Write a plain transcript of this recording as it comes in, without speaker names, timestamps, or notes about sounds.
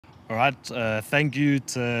All right, thank you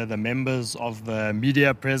to the members of the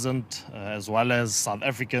media present, as well as South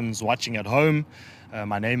Africans watching at home.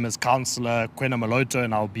 My name is Councillor Kwena Maloto,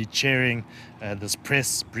 and I'll be chairing this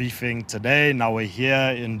press briefing today. Now we're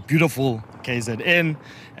here in beautiful KZN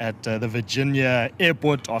at the Virginia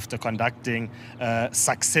airport after conducting a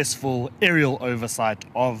successful aerial oversight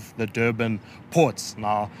of the Durban ports.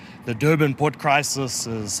 Now, the Durban port crisis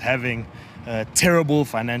is having terrible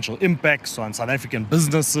financial impacts on South African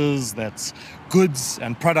businesses. That's goods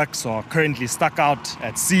and products are currently stuck out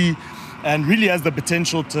at sea and really has the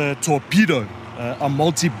potential to torpedo a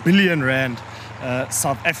multi-billion rand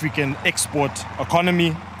South African export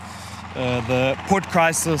economy. The port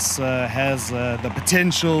crisis has the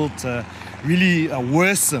potential to really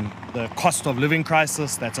worsen the cost of living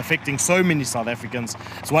crisis that's affecting so many South Africans,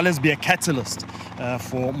 as well as be a catalyst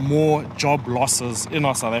for more job losses in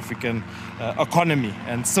our South African economy.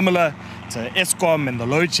 And similar to Eskom and the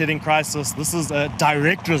load shedding crisis, this is a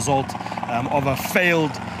direct result of a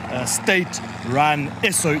failed state-run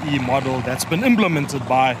SOE model that's been implemented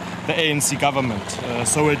by the ANC government.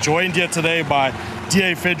 So we're joined here today by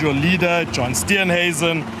DA Federal Leader John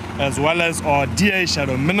Steenhuisen, as well as our DA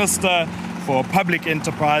Shadow Minister for Public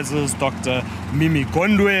Enterprises, Dr. Mimi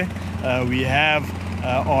Gondwe. We have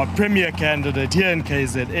our Premier candidate here in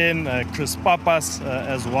KZN, Chris Papas,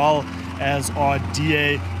 as well as our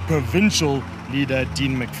DA Provincial Leader,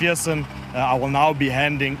 Dean McPherson. I will now be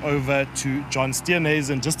handing over to John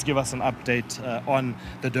Steenhuisen just to give us an update on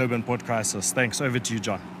the Durban port crisis. Thanks. Over to you,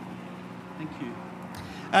 John. Thank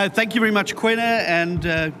you. Thank you very much, Kwena,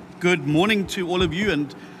 and good morning to all of you.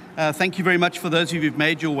 And thank you very much for those of you who've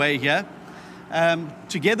made your way here.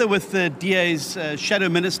 Together with the DA's Shadow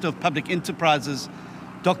Minister of Public Enterprises,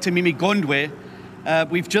 Dr. Mimi Gondwe,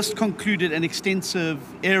 we've just concluded an extensive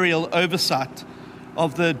aerial oversight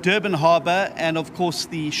of the Durban harbour and, of course,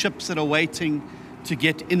 the ships that are waiting to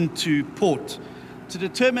get into port to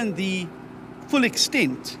determine the full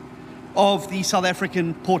extent of the South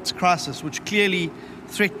African ports crisis, which clearly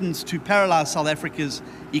threatens to paralyse South Africa's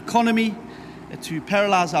economy, to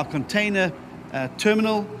paralyse our container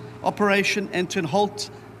terminal operation, and to halt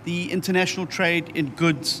the international trade in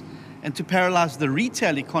goods, and to paralyse the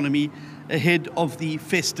retail economy ahead of the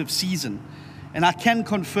festive season. And I can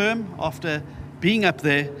confirm, after being up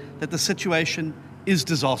there, that the situation is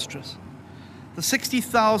disastrous. The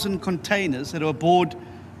 60,000 containers that are aboard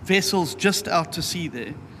vessels just out to sea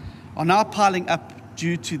there are now piling up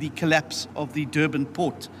due to the collapse of the Durban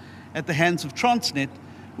port at the hands of Transnet,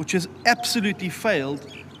 which has absolutely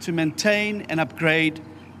failed to maintain and upgrade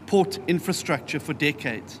port infrastructure for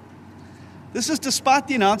decades. This is despite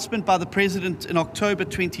the announcement by the President in October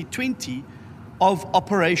 2020 of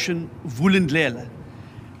Operation Vulindlela,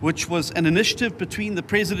 which was an initiative between the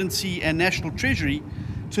Presidency and National Treasury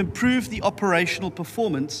to improve the operational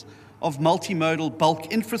performance of multimodal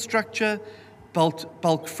bulk infrastructure,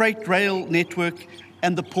 bulk freight rail network,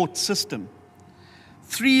 and the port system.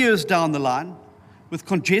 3 years down the line, with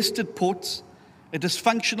congested ports, a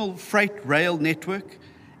dysfunctional freight rail network,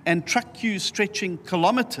 and truck queues stretching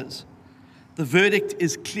kilometres, the verdict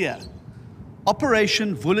is clear.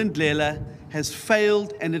 Operation Vulindlela has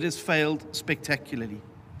failed, and it has failed spectacularly.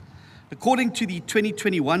 According to the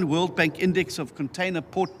 2021 World Bank Index of Container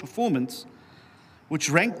Port Performance, which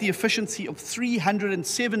ranked the efficiency of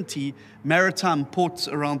 370 maritime ports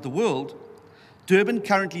around the world, Durban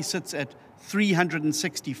currently sits at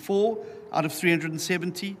 364 out of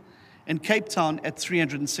 370, and Cape Town at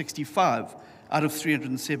 365 out of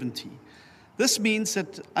 370. This means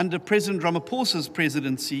that under President Ramaphosa's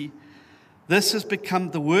presidency, this has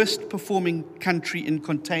become the worst performing country in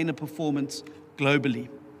container performance globally.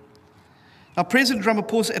 Now, President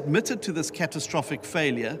Ramaphosa admitted to this catastrophic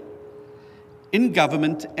failure in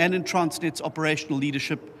government and in Transnet's operational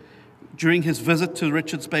leadership during his visit to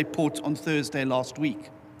Richards Bay Port on Thursday last week.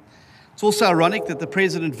 It's also ironic that the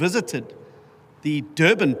President visited the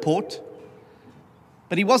Durban port,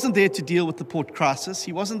 but he wasn't there to deal with the port crisis.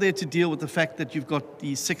 He wasn't there to deal with the fact that you've got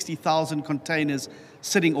these 60,000 containers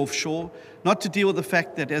sitting offshore, not to deal with the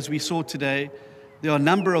fact that, as we saw today, there are a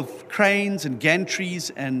number of cranes and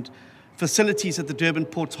gantries and facilities at the Durban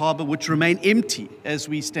Port Harbour which remain empty as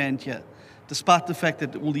we stand here, despite the fact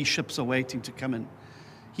that all these ships are waiting to come in.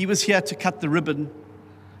 He was here to cut the ribbon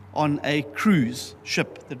on a cruise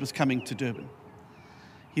ship that was coming to Durban.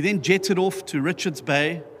 He then jetted off to Richards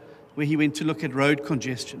Bay, where he went to look at road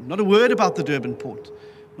congestion. Not a word about the Durban port,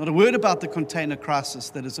 not a word about the container crisis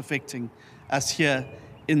that is affecting us here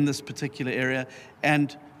in this particular area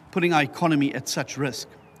and putting our economy at such risk.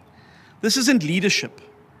 This isn't leadership.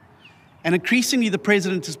 And increasingly, the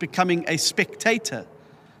President is becoming a spectator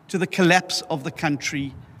to the collapse of the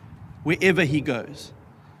country wherever he goes.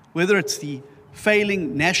 Whether it's the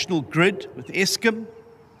failing national grid with Eskom,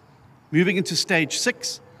 moving into stage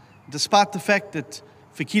 6, despite the fact that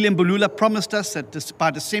Fikile Mbalula promised us that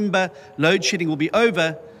by December load shedding will be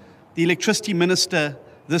over, the electricity minister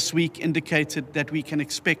this week indicated that we can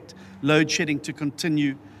expect load shedding to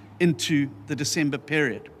continue into the December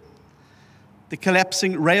period. The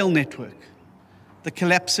collapsing rail network, the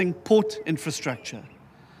collapsing port infrastructure,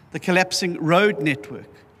 the collapsing road network.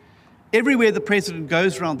 Everywhere the president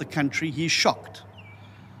goes around the country, he is shocked.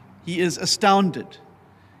 He is astounded.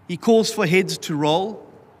 He calls for heads to roll,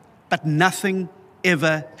 but nothing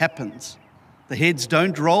ever happens. The heads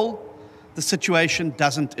don't roll, the situation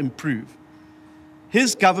doesn't improve.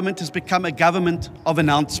 His government has become a government of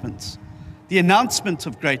announcements. The announcement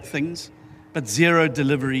of great things, but zero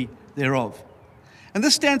delivery thereof. And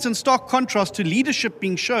this stands in stark contrast to leadership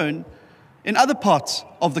being shown in other parts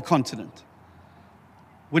of the continent.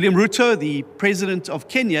 William Ruto, the president of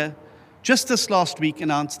Kenya, just this last week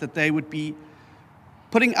announced that they would be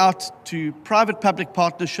putting out to private-public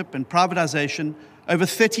partnership and privatization over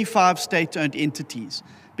 35 state-owned entities,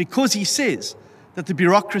 because he says that the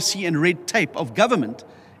bureaucracy and red tape of government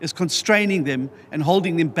is constraining them and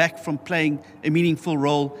holding them back from playing a meaningful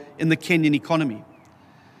role in the Kenyan economy.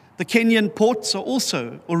 The Kenyan ports are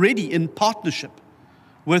also already in partnership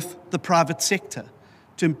with the private sector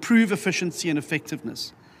to improve efficiency and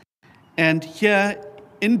effectiveness. And here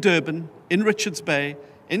in Durban, in Richards Bay,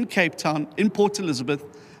 in Cape Town, in Port Elizabeth,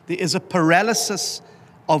 there is a paralysis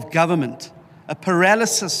of government, a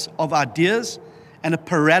paralysis of ideas, and a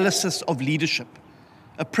paralysis of leadership.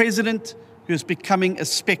 A president who is becoming a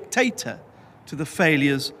spectator to the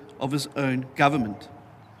failures of his own government.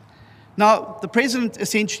 Now, the president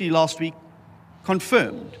essentially last week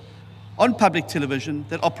confirmed on public television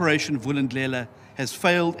that Operation Vulindlela has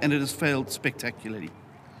failed, and it has failed spectacularly.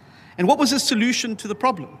 And what was his solution to the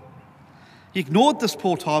problem? He ignored this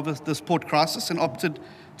port crisis and opted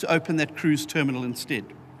to open that cruise terminal instead.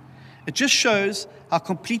 It just shows how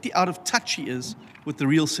completely out of touch he is with the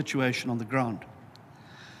real situation on the ground.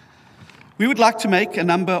 We would like to make a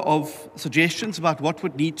number of suggestions about what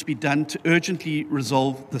would need to be done to urgently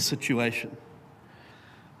resolve the situation.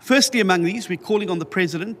 Firstly, among these, we're calling on the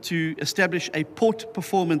President to establish a port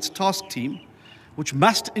performance task team, which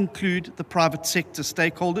must include the private sector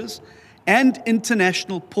stakeholders and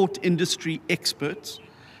international port industry experts,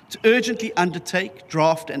 to urgently undertake,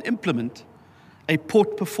 draft, and implement a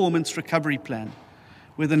port performance recovery plan,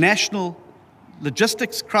 where the National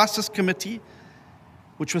Logistics Crisis Committee,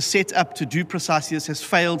 which was set up to do precisely this, has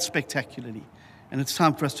failed spectacularly, and it's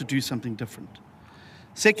time for us to do something different.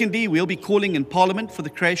 Secondly, we'll be calling in Parliament for the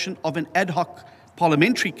creation of an ad hoc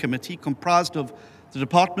parliamentary committee comprised of the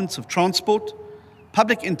Departments of Transport,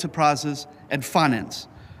 Public Enterprises, and Finance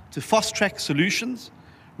to fast-track solutions,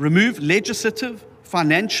 remove legislative,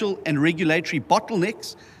 financial, and regulatory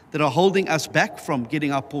bottlenecks that are holding us back from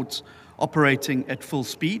getting our ports operating at full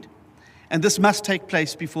speed. And this must take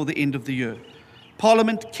place before the end of the year.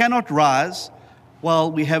 Parliament cannot rise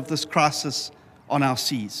while we have this crisis on our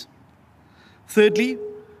seas. Thirdly,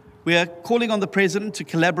 we are calling on the President to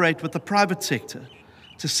collaborate with the private sector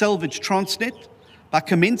to salvage Transnet by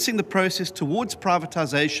commencing the process towards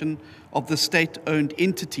privatization of the state-owned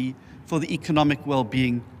entity for the economic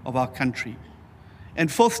well-being of our country. And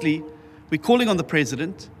fourthly, we're calling on the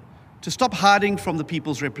President to stop hiding from the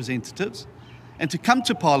people's representatives and to come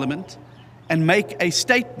to Parliament and make a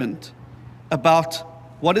statement about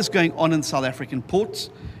what is going on in South African ports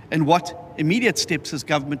and what immediate steps his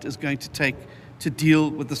government is going to take to deal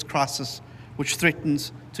with this crisis which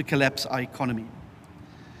threatens to collapse our economy.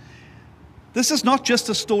 This is not just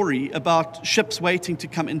a story about ships waiting to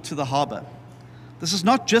come into the harbour. This is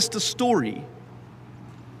not just a story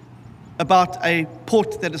about a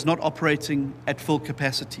port that is not operating at full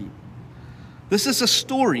capacity. This is a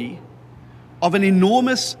story of an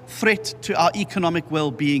enormous threat to our economic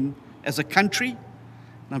well-being as a country.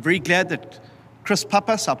 And I'm very glad that Chris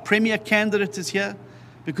Pappas, our premier candidate, is here,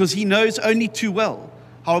 because he knows only too well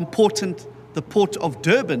how important the port of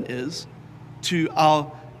Durban is to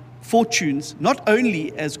our fortunes, not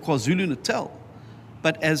only as KwaZulu-Natal,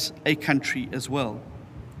 but as a country as well.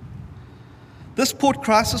 This port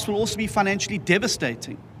crisis will also be financially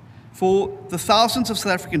devastating for the thousands of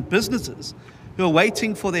South African businesses who are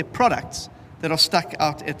waiting for their products that are stuck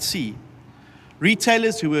out at sea.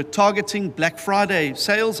 Retailers who were targeting Black Friday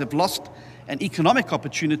sales have lost an economic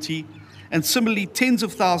opportunity, and similarly, tens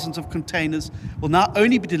of thousands of containers will now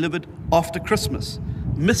only be delivered after Christmas,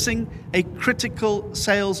 missing a critical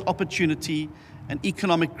sales opportunity an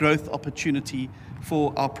economic growth opportunity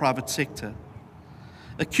for our private sector.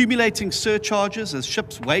 Accumulating surcharges as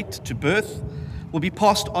ships wait to berth will be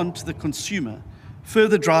passed on to the consumer,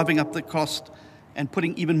 further driving up the cost and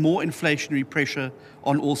putting even more inflationary pressure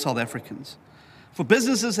on all South Africans. For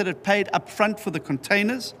businesses that had paid upfront for the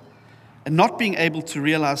containers and not being able to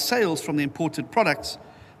realize sales from the imported products,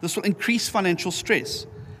 this will increase financial stress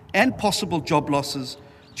and possible job losses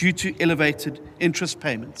due to elevated interest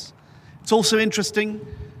payments. It's also interesting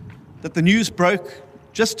that the news broke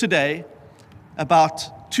just today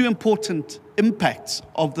about two important impacts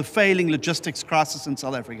of the failing logistics crisis in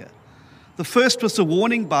South Africa. The first was a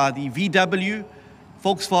warning by the VW,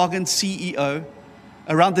 Volkswagen CEO,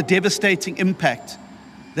 around the devastating impact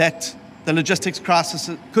that the logistics crisis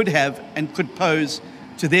could have and could pose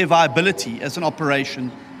to their viability as an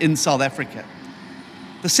operation in South Africa.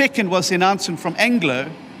 The second was the announcement from Anglo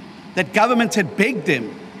that government had begged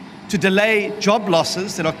them to delay job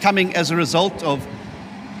losses that are coming as a result of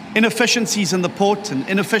inefficiencies in the port and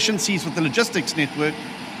inefficiencies with the logistics network,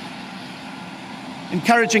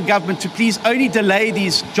 encouraging government to please only delay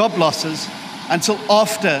these job losses until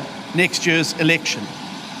after next year's election.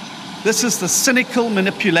 This is the cynical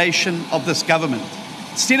manipulation of this government.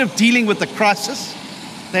 Instead of dealing with the crisis,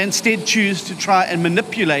 they instead choose to try and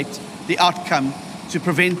manipulate the outcome to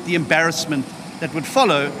prevent the embarrassment that would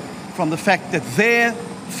follow from the fact that their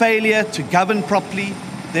failure to govern properly,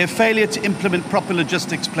 their failure to implement proper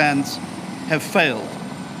logistics plans have failed.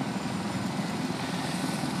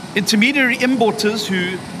 Intermediary importers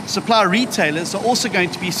who supply retailers are also going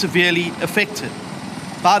to be severely affected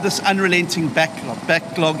by this unrelenting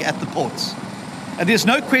backlog at the ports. And there's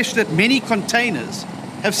no question that many containers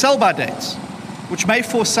have sell-by dates, which may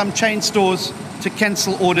force some chain stores to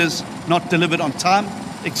cancel orders not delivered on time,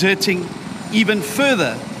 exerting even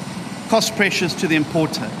further cost pressures to the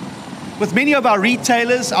importer. With many of our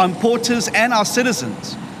retailers, our importers, and our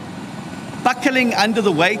citizens buckling under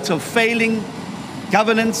the weight of failing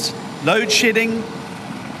governance, load shedding,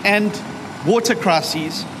 and water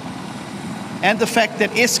crises, and the fact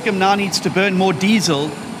that Eskom now needs to burn more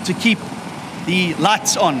diesel to keep the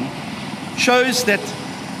lights on, shows that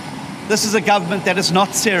this is a government that is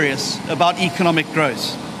not serious about economic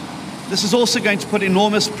growth. This is also going to put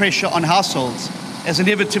enormous pressure on households, as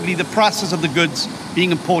inevitably the prices of the goods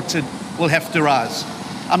being imported will have to rise.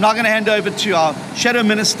 I'm now going to hand over to our Shadow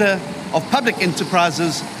Minister of Public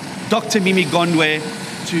Enterprises, Dr. Mimi Gondwe,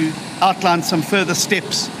 to outline some further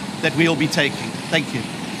steps that we will be taking. Thank you.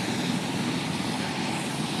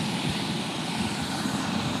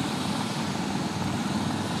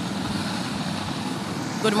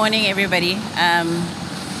 Good morning, everybody.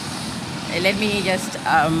 Let me just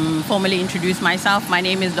formally introduce myself. My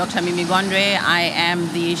name is Dr. Mimi Gondwe. I am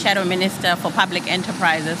the Shadow Minister for Public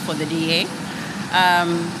Enterprises for the DA.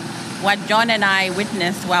 What John and I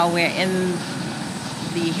witnessed while we're in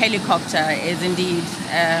the helicopter is indeed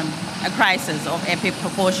a crisis of epic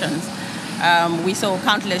proportions. We saw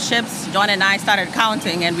countless ships. John and I started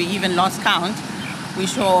counting, and we even lost count. We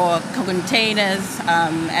saw containers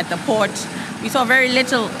at the port. We saw very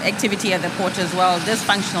little activity at the port as well,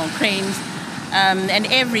 dysfunctional cranes, and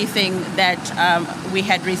everything that we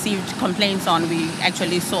had received complaints on, we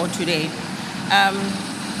actually saw today.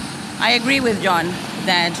 I agree with John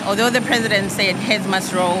that although the president said heads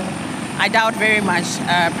must roll, I doubt very much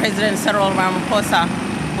President Cyril Ramaphosa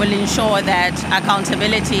will ensure that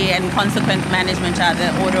accountability and consequent management are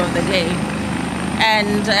the order of the day.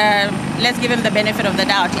 And let's give him the benefit of the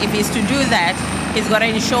doubt. If he's to do that, he's got to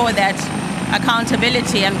ensure that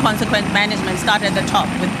accountability and consequent management start at the top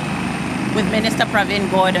with Minister Pravin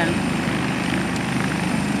Gordhan.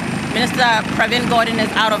 Minister Pravin Gordhan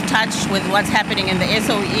is out of touch with what's happening in the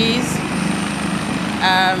SOEs.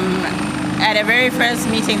 At a very first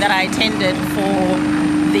meeting that I attended for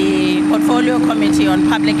the Portfolio Committee on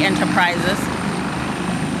Public Enterprises,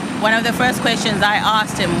 one of the first questions I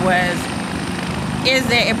asked him was, is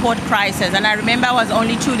there a port crisis? And I remember I was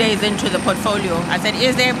only 2 days into the portfolio. I said,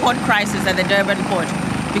 is there a port crisis at the Durban port?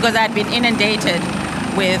 Because I'd been inundated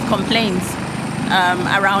with complaints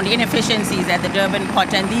around inefficiencies at the Durban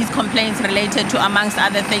port. And these complaints related to, amongst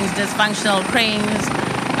other things, dysfunctional cranes,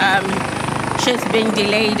 ships being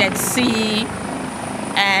delayed at sea,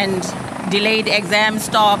 and delayed exam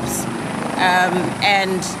stops,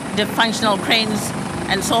 and dysfunctional cranes,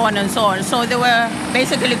 and so on and so on. So there were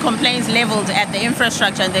basically complaints leveled at the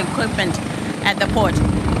infrastructure and the equipment at the port.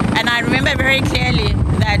 And I remember very clearly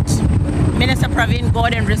that Minister Pravin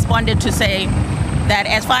Gordhan responded to say that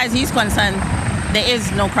as far as he's concerned, there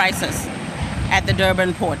is no crisis at the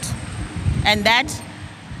Durban port. And that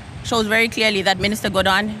shows very clearly that Minister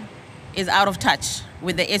Gordhan is out of touch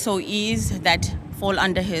with the SOEs that fall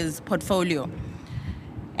under his portfolio.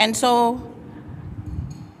 And so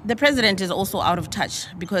the president is also out of touch,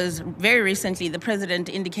 because very recently the president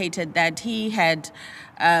indicated that he had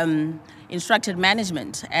instructed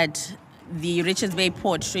management at the Richards Bay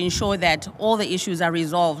Port to ensure that all the issues are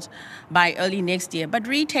resolved by early next year. But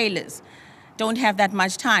retailers don't have that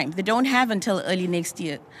much time. They don't have until early next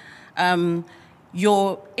year.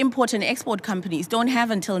 Your import and export companies don't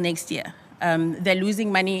have until next year. They're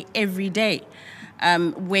losing money every day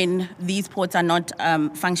when these ports are not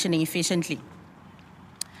functioning efficiently.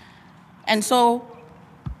 And so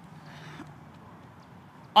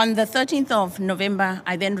on the 13th of November,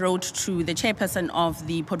 I then wrote to the chairperson of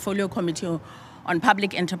the Portfolio Committee on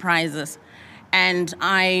Public Enterprises, and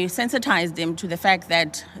I sensitized them to the fact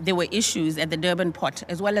that there were issues at the Durban port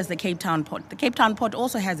as well as the Cape Town port. The Cape Town port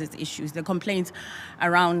also has its issues. The complaints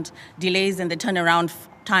around delays in the turnaround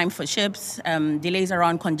time for ships, delays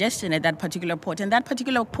around congestion at that particular port. And that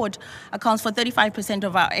particular port accounts for 35%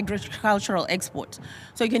 of our agricultural exports.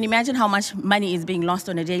 So you can imagine how much money is being lost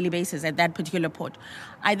on a daily basis at that particular port.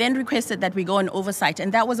 I then requested that we go on oversight,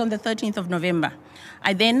 and that was on the 13th of November.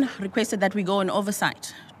 I then requested that we go on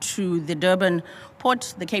oversight to the Durban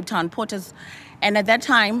port, the Cape Town porters, and at that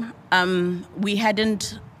time, we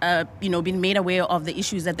hadn't been made aware of the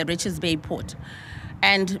issues at the Richards Bay port.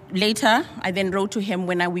 And later, I then wrote to him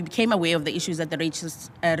when we became aware of the issues at the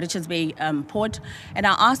Richards Bay port, and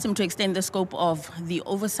I asked him to extend the scope of the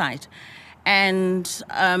oversight. And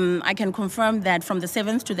I can confirm that from the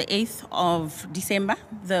 7th to the 8th of December,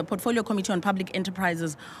 the Portfolio Committee on Public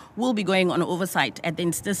Enterprises will be going on oversight at the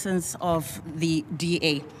instance of the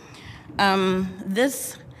DA.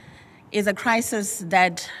 This is a crisis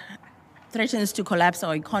that threatens to collapse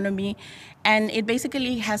our economy, and it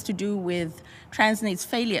basically has to do with Transnet's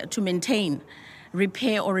failure to maintain,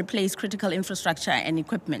 repair, or replace critical infrastructure and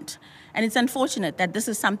equipment. And it's unfortunate that this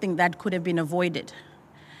is something that could have been avoided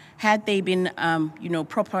had they been,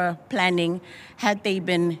 proper planning, had they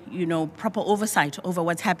been, proper oversight over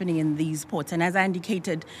what's happening in these ports. And as I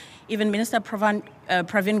indicated, even Minister Pravin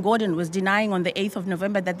Gordhan was denying on the 8th of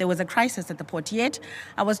November that there was a crisis at the port. Yet,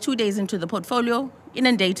 I was 2 days into the portfolio,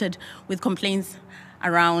 inundated with complaints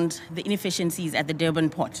around the inefficiencies at the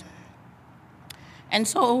Durban port. And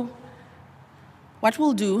so what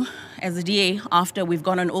we'll do as the DA after we've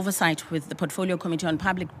gone on oversight with the Portfolio Committee on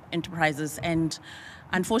Public Enterprises, and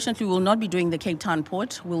unfortunately we'll not be doing the Cape Town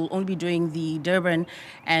port, we'll only be doing the Durban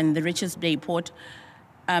and the Richards Bay port,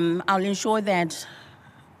 I'll ensure that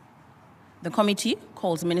the committee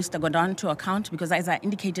calls Minister Gordhan to account, because as I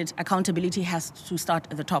indicated, accountability has to start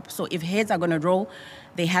at the top. So if heads are going to roll,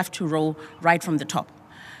 they have to roll right from the top.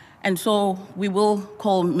 And so we will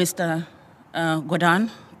call Mr. Gordhan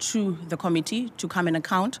to the committee to come and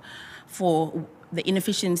account for the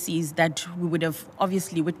inefficiencies that we would have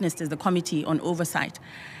obviously witnessed as the committee on oversight.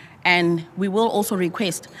 And we will also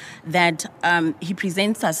request that he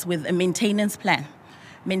presents us with a maintenance plan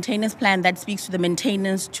that speaks to the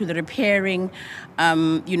maintenance, to the repairing,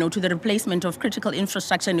 to the replacement of critical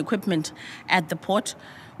infrastructure and equipment at the port.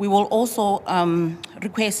 We will also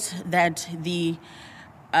request that the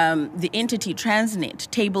entity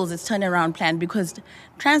Transnet tables its turnaround plan, because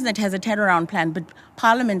Transnet has a turnaround plan, but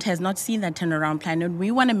Parliament has not seen that turnaround plan, and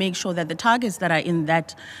we want to make sure that the targets that are in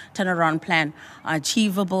that turnaround plan are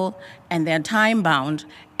achievable, and they're time-bound,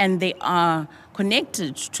 and they are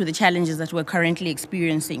connected to the challenges that we're currently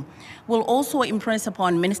experiencing. We'll also impress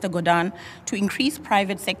upon Minister Gordhan to increase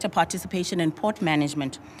private sector participation in port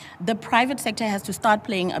management. The private sector has to start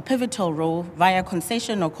playing a pivotal role via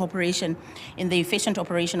concession or cooperation in the efficient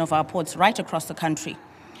operation of our ports right across the country.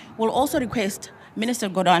 We'll also request Minister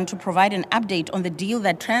Gordhan to provide an update on the deal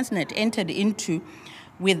that Transnet entered into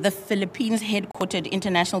with the Philippines-headquartered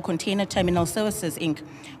International Container Terminal Services, Inc.,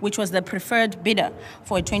 which was the preferred bidder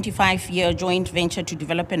for a 25-year joint venture to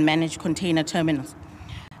develop and manage container terminals,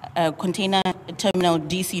 Container Terminal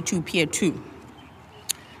DC2 Pier 2.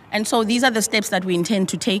 And so these are the steps that we intend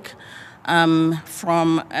to take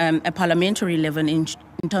from a parliamentary level in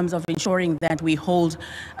terms of ensuring that we hold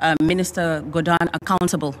Minister Gordhan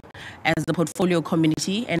accountable as the portfolio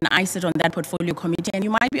committee, and I sit on that portfolio committee. And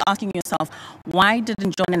you might be asking yourself, why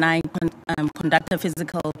didn't John and I conduct a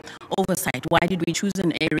physical oversight? Why did we choose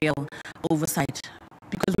an aerial oversight?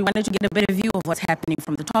 Because we wanted to get a better view of what's happening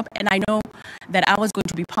from the top, and I know that I was going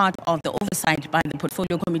to be part of the oversight by the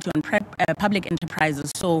Portfolio Committee on Public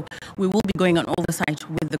Enterprises, so we will be going on oversight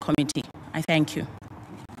with the committee. I thank you.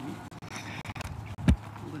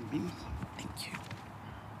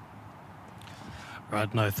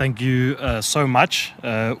 Right, no, thank you so much.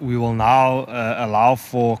 We will now allow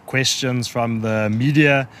for questions from the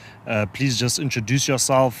media. Please just introduce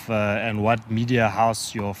yourself and what media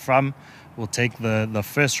house you're from. We'll take the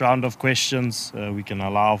first round of questions. We can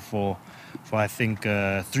allow for I think,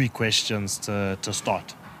 3 questions to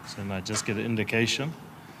start. So now just get an indication.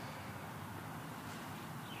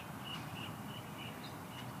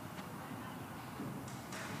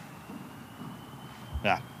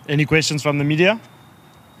 Yeah. Any questions from the media?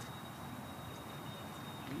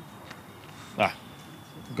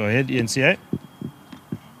 Go ahead, ENCA.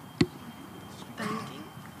 Thank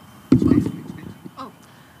you. Oh.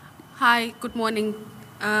 Hi, good morning.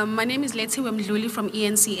 My name is Letty Wemdluli from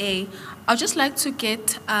ENCA. I'd just like to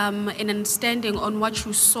get an understanding on what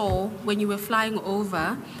you saw when you were flying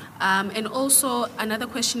over. And also another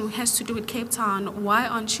question has to do with Cape Town. Why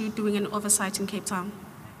aren't you doing an oversight in Cape Town?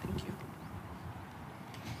 Thank you.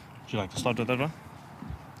 Would you like to start with that one?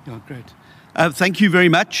 Yeah, great. Thank you very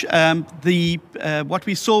much. What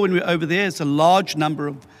we saw when we were over there is a large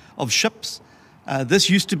number of ships. This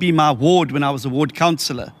used to be my ward when I was a ward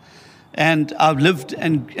councillor. And I've lived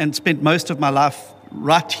and spent most of my life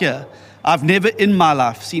right here. I've never in my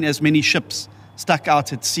life seen as many ships stuck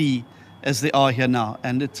out at sea as there are here now.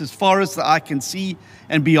 And it's as far as the eye can see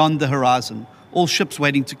and beyond the horizon. All ships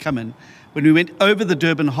waiting to come in. When we went over the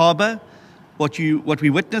Durban harbour, what we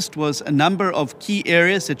witnessed was a number of key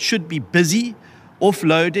areas that should be busy,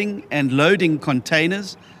 offloading and loading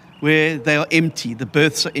containers where they are empty, the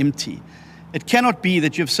berths are empty. It cannot be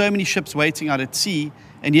that you have so many ships waiting out at sea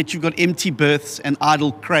and yet you've got empty berths and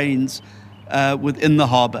idle cranes within the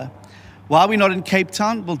harbour. Why are we not in Cape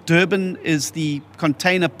Town? Well, Durban is the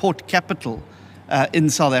container port capital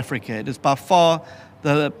in South Africa. It is by far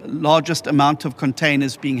the largest amount of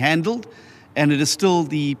containers being handled, and it is still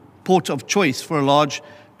the port of choice for large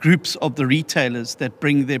groups of the retailers that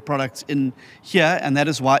bring their products in here, and that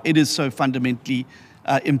is why it is so fundamentally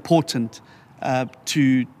important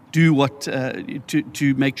to do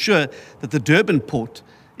to make sure that the Durban port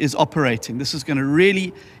is operating. This is going to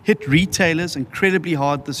really hit retailers incredibly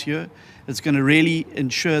hard this year. It's going to really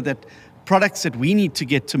ensure that products that we need to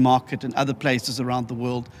get to market in other places around the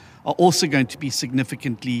world are also going to be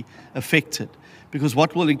significantly affected. Because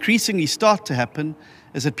what will increasingly start to happen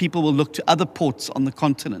is that people will look to other ports on the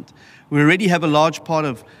continent. We already have a large part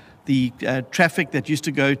of the traffic that used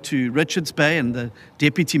to go to Richards Bay, and the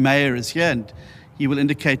deputy mayor is here, and he will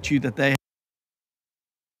indicate to you that they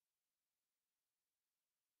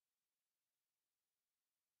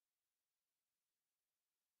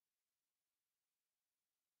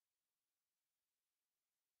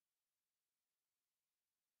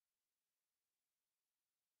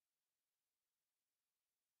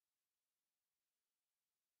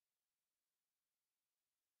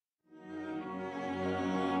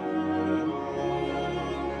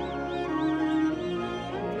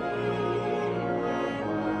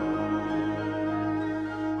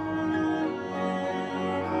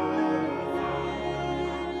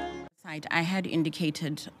I had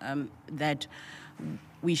indicated that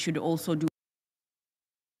we should also do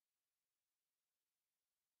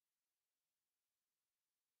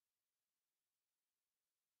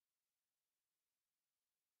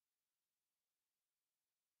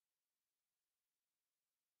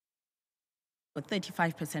for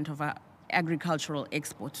 35% of our agricultural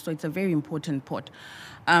exports, so it's a very important port.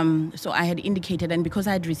 So I had indicated, and because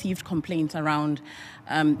I had received complaints around,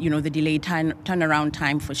 the delayed turnaround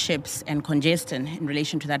time for ships and congestion in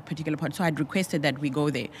relation to that particular port, so I had requested that we go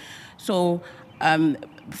there. So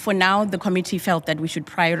for now, the committee felt that we should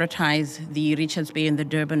prioritize the Richards Bay and the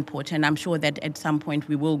Durban port, and I'm sure that at some point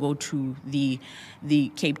we will go to the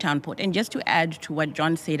Cape Town port. And just to add to what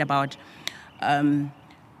John said about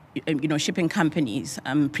shipping companies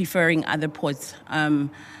preferring other ports.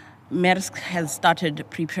 Maersk has started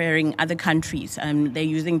preparing other countries. They're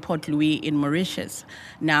using Port Louis in Mauritius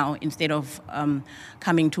now instead of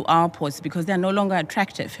coming to our ports because they're no longer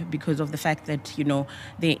attractive because of the fact that,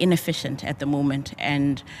 they're inefficient at the moment.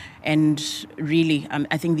 And really,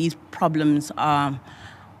 I think these problems are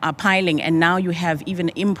piling. And now you have even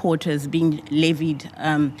importers being levied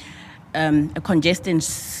a congestion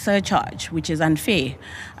surcharge, which is unfair,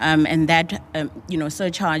 and that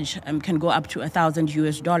surcharge can go up to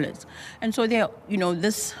 $1,000. And so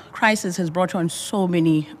this crisis has brought on so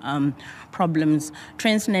many problems.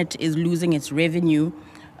 Transnet is losing its revenue.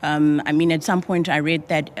 At some point I read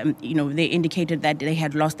that they indicated that they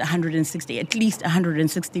had lost at least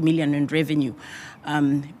 160 million in revenue.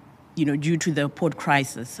 due to the port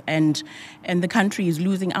crisis. And the country is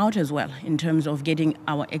losing out as well in terms of getting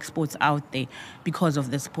our exports out there because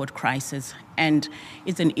of this port crisis. And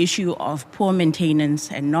it's an issue of poor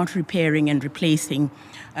maintenance and not repairing and replacing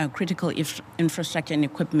critical infrastructure and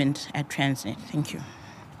equipment at Transnet. Thank you.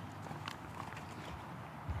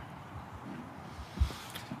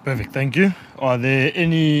 Perfect, thank you. Are there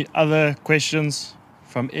any other questions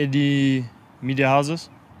from any media houses?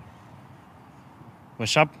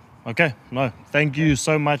 What's up? Okay, no. Thank you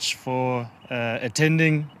so much for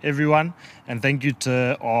attending, everyone. And thank you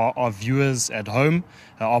to our viewers at home.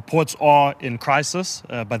 Our ports are in crisis,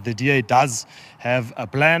 but the DA does have a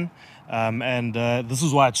plan. And this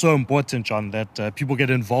is why it's so important, John, that people get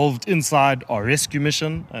involved inside our rescue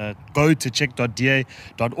mission. Go to check.da.org.za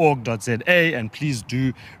and please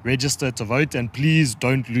do register to vote. And please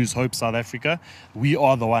don't lose hope, South Africa. We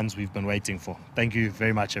are the ones we've been waiting for. Thank you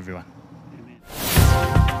very much, everyone.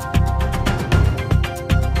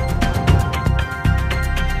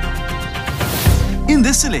 In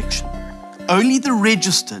this election, only the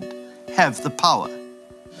registered have the power.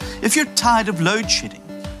 If you're tired of load shedding,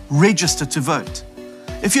 register to vote.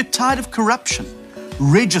 If you're tired of corruption,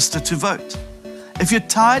 register to vote. If you're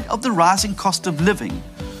tired of the rising cost of living,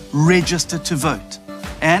 register to vote.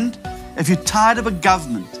 And if you're tired of a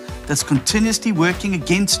government that's continuously working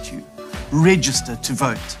against you, register to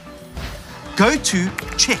vote. Go to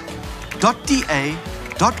check.da.org.za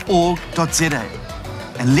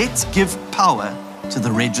and let's give power to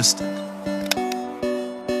the registered.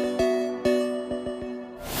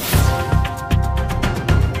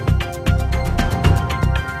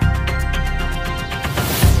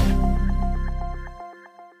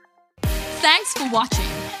 Thanks for watching.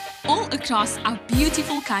 All across our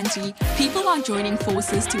beautiful country, people are joining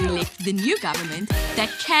forces to elect the new government that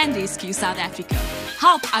can rescue South Africa,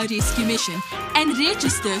 help our rescue mission, and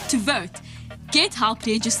register to vote. Get help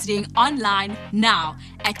registering online now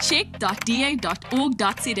at check.da.org.za.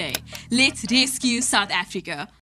 Let's rescue South Africa.